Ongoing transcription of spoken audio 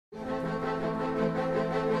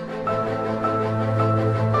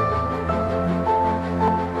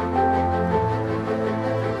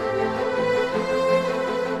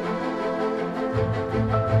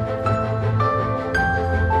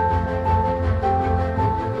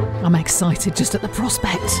I'm excited just at the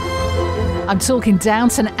prospect. I'm talking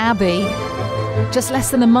Downton Abbey. Just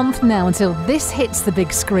less than a month now until this hits the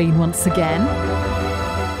big screen once again.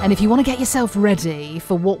 And if you want to get yourself ready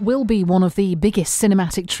for what will be one of the biggest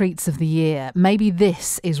cinematic treats of the year, maybe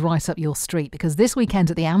this is right up your street, because this weekend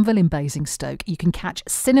at the Anvil in Basingstoke, you can catch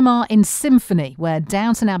Cinema in Symphony, where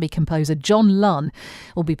Downton Abbey composer John Lunn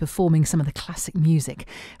will be performing some of the classic music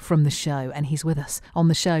from the show. And he's with us on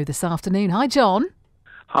the show this afternoon. Hi, John.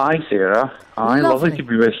 Hi, Sarah. Hi, lovely to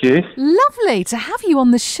be with you. Lovely to have you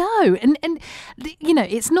on the show. And you know,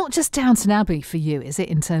 it's not just Downton Abbey for you, is it,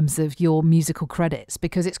 in terms of your musical credits?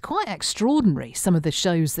 Because it's quite extraordinary, some of the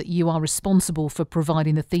shows that you are responsible for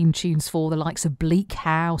providing the theme tunes for, the likes of Bleak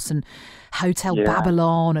House and Hotel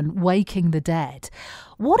Babylon and Waking the Dead.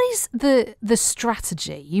 What is the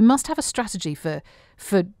strategy? You must have a strategy for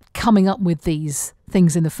coming up with these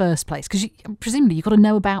things in the first place, because presumably you've got to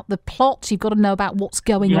know about the plot, you've got to know about what's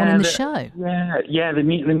going on in the show. The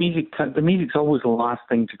music's always the last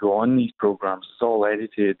thing to go on these programs. It's all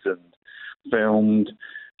edited and filmed,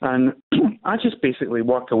 and I just basically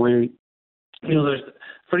work away. You know,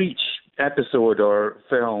 for each episode or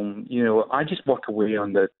film, you know, I just work away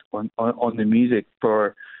on the music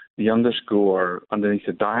for the underscore underneath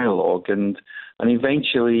the dialogue, and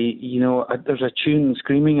eventually, you know, there's a tune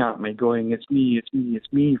screaming at me, going, "It's me, it's me,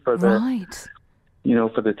 it's me," for the you know,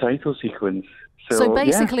 for the title sequence. So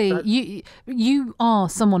basically, you are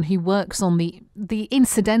someone who works on the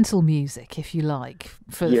incidental music, if you like,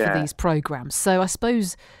 for these programs. So I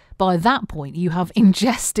suppose by that point you have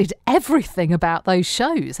ingested everything about those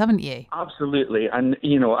shows, haven't you? Absolutely, and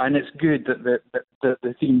you know, and it's good that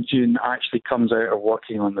the theme tune actually comes out of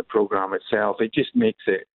working on the program itself. It just makes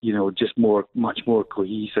it, you know, just much more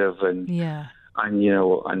cohesive and you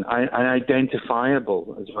know, and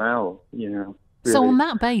identifiable as well. You know. Really. So on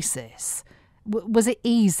that basis, was it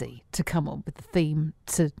easy to come up with the theme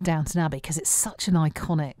to Downton Abbey, because it's such an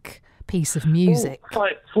iconic piece of music?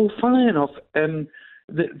 Well, funnily enough,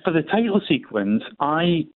 for the title sequence,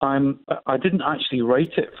 I didn't actually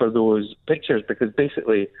write it for those pictures, because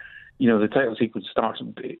basically, you know, the title sequence starts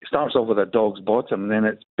off with a dog's bottom, and then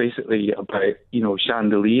it's basically about, you know,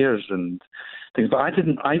 chandeliers and things. But I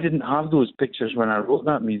didn't have those pictures when I wrote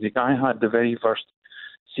that music. I had the very first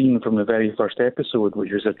scene from the very first episode,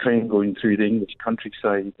 which was a train going through the English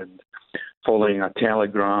countryside and following a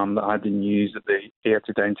telegram that had the news that the heir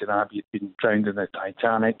to Downton Abbey had been drowned in the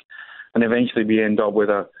Titanic. And eventually we end up with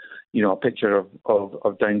a picture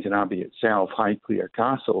of Downton Abbey itself, Highclere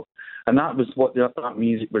Castle. And that was what that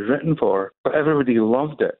music was written for. But everybody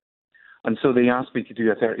loved it. And so they asked me to do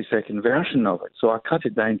a 30-second version of it. So I cut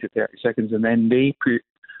it down to 30 seconds, and then they put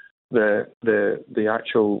the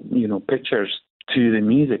actual, you know, pictures to the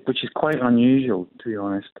music, which is quite unusual, to be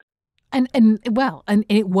honest. And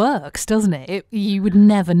it works, doesn't it? You would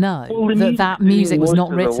never know that music was not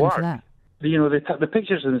written for that. You know, the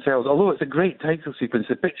pictures themselves, although it's a great title sequence,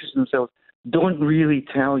 the pictures themselves don't really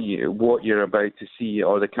tell you what you're about to see,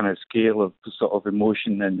 or the kind of scale of sort of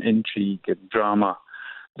emotion and intrigue and drama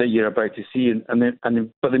that you're about to see.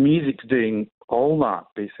 But the music's doing all that,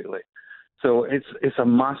 basically. So it's a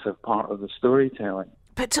massive part of the storytelling.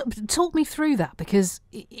 But talk me through that, because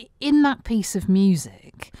in that piece of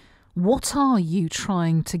music, what are you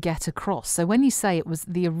trying to get across? So when you say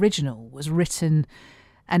the original was written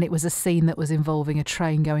and it was a scene that was involving a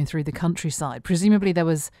train going through the countryside, presumably there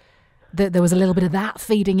was a little bit of that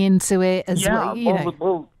feeding into it as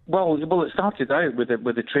well. Well, it started out with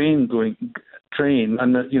the train,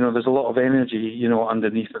 and you know, there's a lot of energy, you know,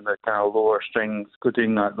 underneath in the kind of lower strings,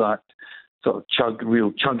 doing that sort of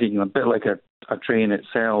real chugging, a bit like a train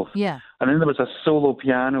itself. Yeah. And then there was a solo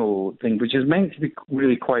piano thing, which is meant to be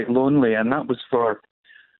really quite lonely, and that was for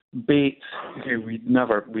Bates, who we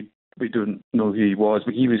don't know who he was,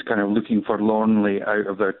 but he was kind of looking forlornly out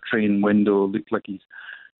of the train window. Looked like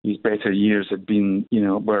his better years had been, you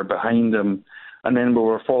know, were behind him. And then we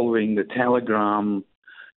were following the telegram,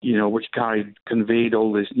 you know, which conveyed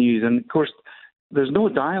all this news. And of course, there's no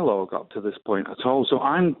dialogue up to this point at all. So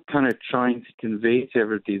I'm kind of trying to convey to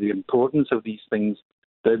everybody the importance of these things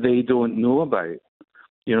that they don't know about,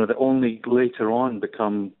 you know, that only later on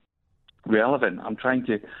become relevant. I'm trying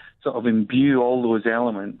to sort of imbue all those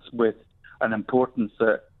elements with an importance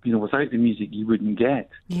that, you know, without the music you wouldn't get.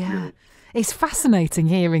 Yeah. Really. It's fascinating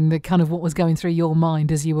hearing the kind of what was going through your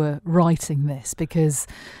mind as you were writing this, because,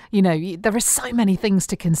 you know, there are so many things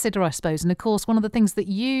to consider, I suppose. And of course, one of the things that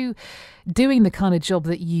you, doing the kind of job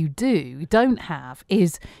that you don't have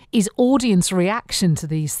is audience reaction to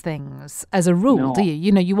these things as a rule, do you?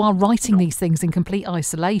 You know, you are writing these things in complete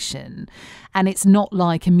isolation, and it's not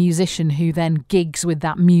like a musician who then gigs with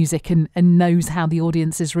that music and knows how the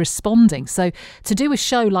audience is responding. So to do a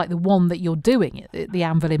show like the one that you're doing at the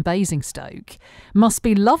Anvil in Basingstoke must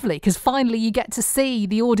be lovely, because finally you get to see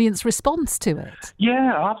the audience response to it.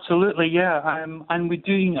 Yeah, absolutely. Yeah, we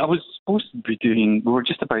were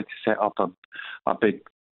just about to set up a big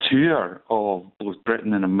tour of both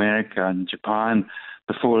Britain and America and Japan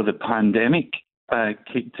before the pandemic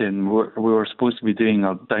kicked in. We were supposed to be doing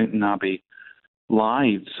a Downton Abbey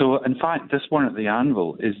live. So, in fact, this one at the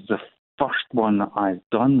Anvil is the first one that I've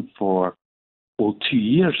done for 2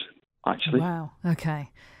 years, actually. Wow.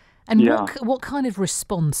 Okay. And what kind of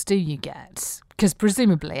response do you get? Because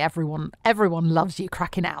presumably everyone loves you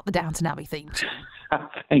cracking out the Downton Abbey theme tune.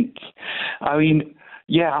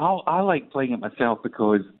 I like playing it myself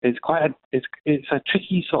because it's it's a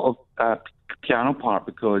tricky sort of piano part,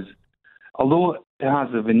 because although it has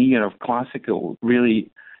a veneer of classical,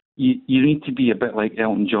 really you need to be a bit like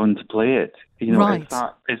Elton John to play it. You know, right.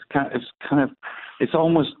 It's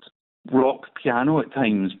almost rock piano at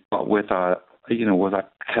times, but with a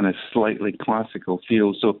kind of slightly classical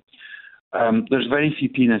feel. So there's very few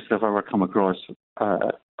pianists I've ever come across,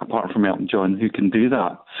 apart from Elton John, who can do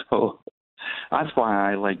that. So that's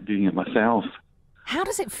why I like doing it myself. How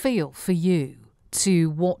does it feel for you to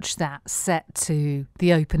watch that set to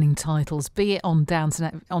the opening titles, be it on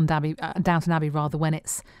Downton Abbey rather, when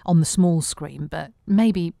it's on the small screen, but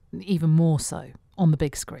maybe even more so on the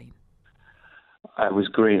big screen? It was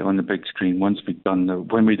great on the big screen once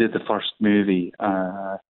when we did the first movie.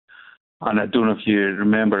 And I don't know if you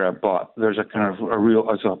remember it, but there's a kind of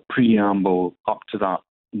a preamble up to that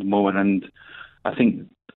moment, and I think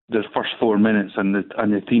the first 4 minutes and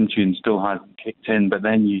the theme tune still hasn't kicked in, but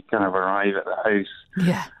then you kind of arrive at the house.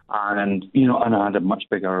 Yeah. And I had a much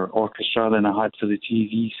bigger orchestra than I had for the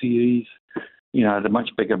TV series. You know, I had a much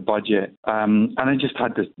bigger budget, and I just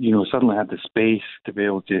had suddenly had the space to be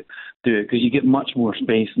able to do it, because you get much more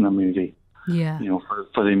space in a movie. Yeah. You know,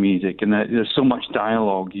 for the music, and there's so much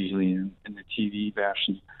dialogue usually in the TV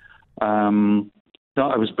version.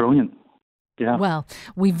 It was brilliant. Yeah. Well,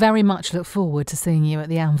 we very much look forward to seeing you at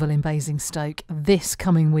the Anvil in Basingstoke this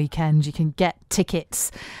coming weekend. You can get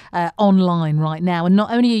tickets online right now, and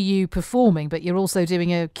not only are you performing, but you're also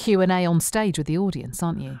doing a Q&A on stage with the audience,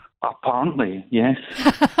 aren't you? Apparently, yes,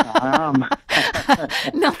 I am.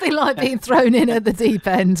 Nothing like being thrown in at the deep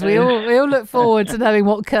end. We all look forward to knowing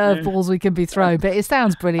what curveballs we can be thrown, but it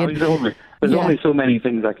sounds brilliant. There's only so many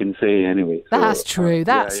things I can say anyway. So, that's true.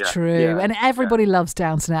 That's true. Yeah, and everybody loves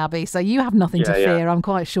Downton Abbey, so you have nothing to fear. I'm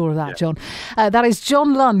quite sure of that, John. That is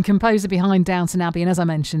John Lunn, composer behind Downton Abbey, and as I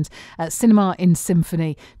mentioned, Cinema in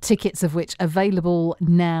Symphony, tickets of which available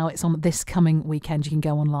now. It's on this coming weekend. You can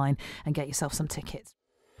go online and get yourself some tickets.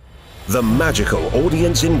 The magical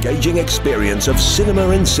audience-engaging experience of Cinema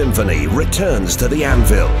in Symphony returns to the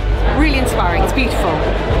Anvil. Really inspiring, it's beautiful.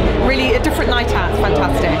 Really a different night out, it's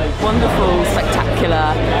fantastic. Wonderful, spectacular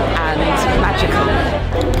and magical.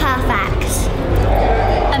 Perfect.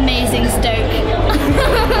 Amazing Stoke.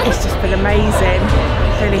 It's just been amazing,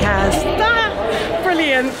 it really has.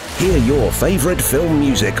 Brilliant. Hear your favourite film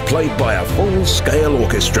music played by a full-scale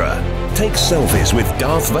orchestra. Take selfies with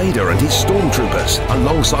Darth Vader and his stormtroopers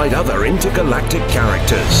alongside other intergalactic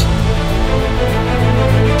characters.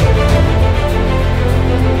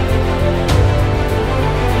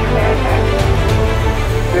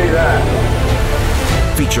 See that?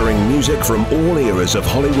 Featuring music from all eras of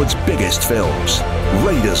Hollywood's biggest films.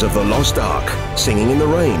 Raiders of the Lost Ark, Singing in the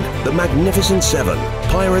Rain, The Magnificent Seven,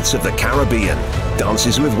 Pirates of the Caribbean,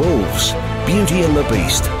 Dances with Wolves, Beauty and the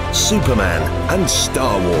Beast, Superman and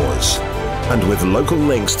Star Wars. And with local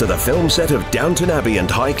links to the film set of Downton Abbey and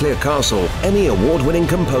Highclere Castle, Emmy award-winning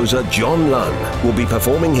composer John Lunn will be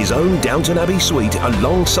performing his own Downton Abbey suite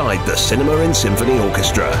alongside the Cinema in Symphony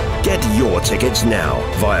Orchestra. Get your tickets now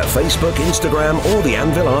via Facebook, Instagram or the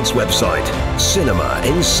Anvil Arts website. Cinema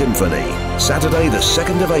in Symphony, Saturday the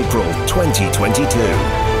 2nd of April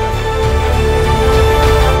 2022.